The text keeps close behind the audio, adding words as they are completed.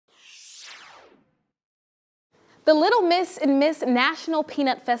The Little Miss and Miss National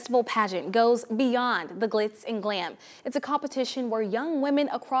Peanut Festival pageant goes beyond the glitz and glam. It's a competition where young women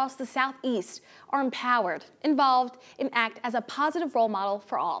across the Southeast are empowered, involved, and act as a positive role model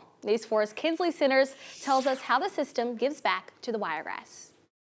for all. News 4's Kinsley Centers tells us how the system gives back to the Wiregrass.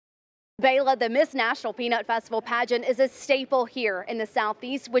 Bayla, the Miss National Peanut Festival pageant is a staple here in the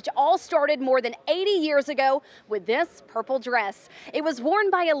Southeast, which all started more than 80 years ago with this purple dress. It was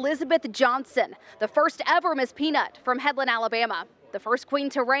worn by Elizabeth Johnson, the first ever Miss Peanut from Headland, Alabama. The first queen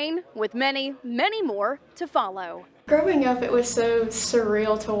to reign, with many, many more to follow. Growing up, it was so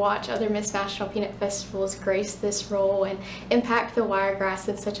surreal to watch other Miss National Peanut Festivals grace this role and impact the Wiregrass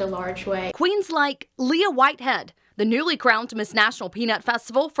in such a large way. Queens like Leah Whitehead, the newly crowned Miss National Peanut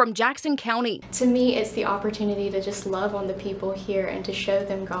Festival from Jackson County. To me, it's the opportunity to just love on the people here and to show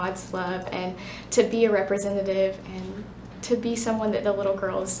them God's love and to be a representative and to be someone that the little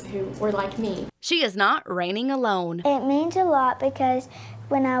girls who were like me. She is not reigning alone. It means a lot because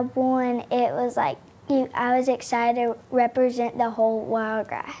when I won, it was like I was excited to represent the whole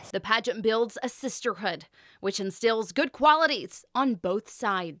Wiregrass. The pageant builds a sisterhood, which instills good qualities on both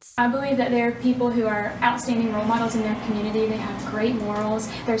sides. I believe that there are people who are outstanding role models in their community. They have great morals.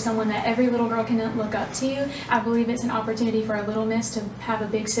 They're someone that every little girl can look up to. I believe it's an opportunity for a little miss to have a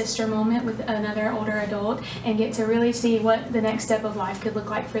big sister moment with another older adult and get to really see what the next step of life could look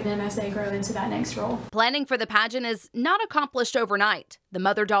like for them as they grow into that next role. Planning for the pageant is not accomplished overnight. The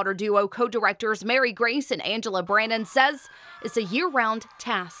mother-daughter duo co-directors Mary Grace and Angela Brandon says it's a year-round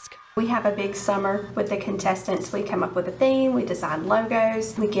task. We have a big summer with the contestants. We come up with a theme, we design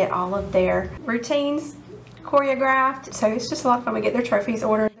logos, we get all of their routines choreographed. So it's just a lot of fun. We get their trophies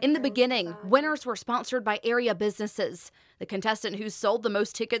ordered. In the beginning, winners were sponsored by area businesses. The contestant who sold the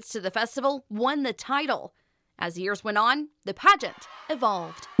most tickets to the festival won the title. As years went on, the pageant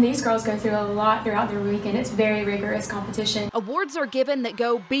evolved. These girls go through a lot throughout their weekend. It's very rigorous competition. Awards are given that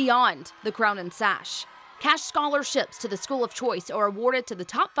go beyond the crown and sash. Cash scholarships to the school of choice are awarded to the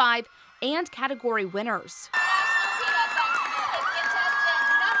top 5 and category winners.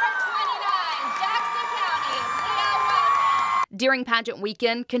 During pageant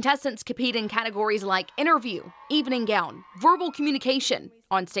weekend, contestants compete in categories like interview, evening gown, verbal communication,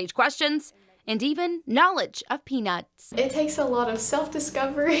 on-stage questions, and even knowledge of peanuts. It takes a lot of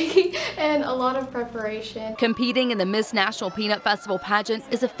self-discovery and a lot of preparation. Competing in the Miss National Peanut Festival pageant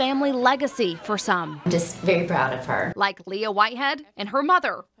is a family legacy for some. I'm just very proud of her. Like Leah Whitehead and her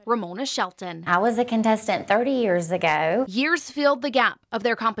mother, Ramona Shelton. I was a contestant 30 years ago. Years filled the gap of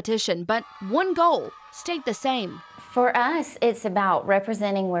their competition, but one goal stayed the same. For us, it's about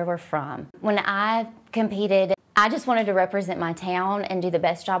representing where we're from. When I competed, I just wanted to represent my town and do the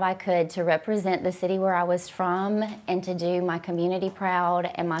best job I could to represent the city where I was from and to do my community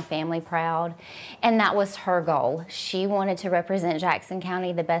proud and my family proud. And that was her goal. She wanted to represent Jackson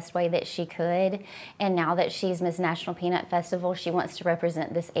County the best way that she could. And now that she's Miss National Peanut Festival, she wants to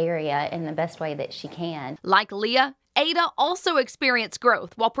represent this area in the best way that she can. Like Leah, Ada also experienced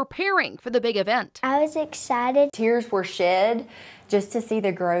growth while preparing for the big event. I was excited. Tears were shed just to see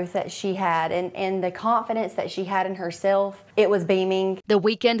the growth that she had and the confidence that she had in herself. It was beaming. The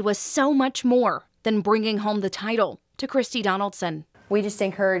weekend was so much more than bringing home the title to Christy Donaldson. We just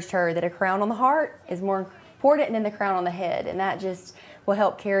encouraged her that a crown on the heart is more important than the crown on the head, and that just will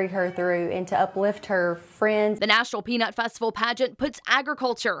help carry her through and to uplift her friends. The National Peanut Festival pageant puts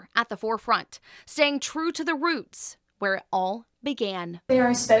agriculture at the forefront, staying true to the roots where it all began. They are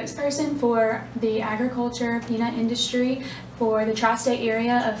a spokesperson for the agriculture peanut industry for the tri-state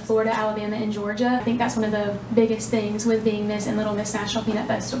area of Florida, Alabama, and Georgia. I think that's one of the biggest things with being Miss and Little Miss National Peanut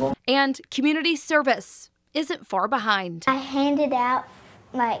Festival. And community service isn't far behind. I handed out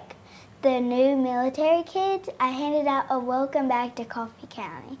like the new military kids, I handed out a welcome back to Coffee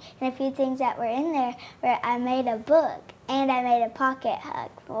County and a few things that were in there where I made a book and I made a pocket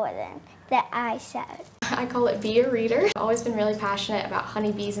hug for them that I sewed. I call it Be a Reader. I've always been really passionate about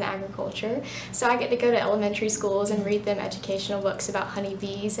honeybees and agriculture, so I get to go to elementary schools and read them educational books about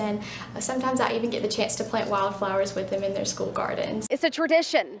honeybees, and sometimes I even get the chance to plant wildflowers with them in their school gardens. It's a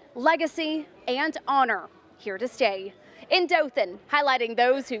tradition, legacy, and honor here to stay. In Dothan, highlighting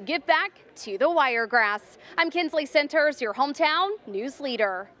those who give back to the Wiregrass. I'm Kinsley Centers, your hometown news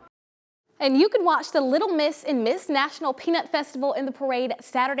leader. And you can watch the Little Miss and Miss National Peanut Festival in the parade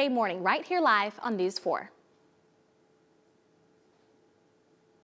Saturday morning right here live on News 4.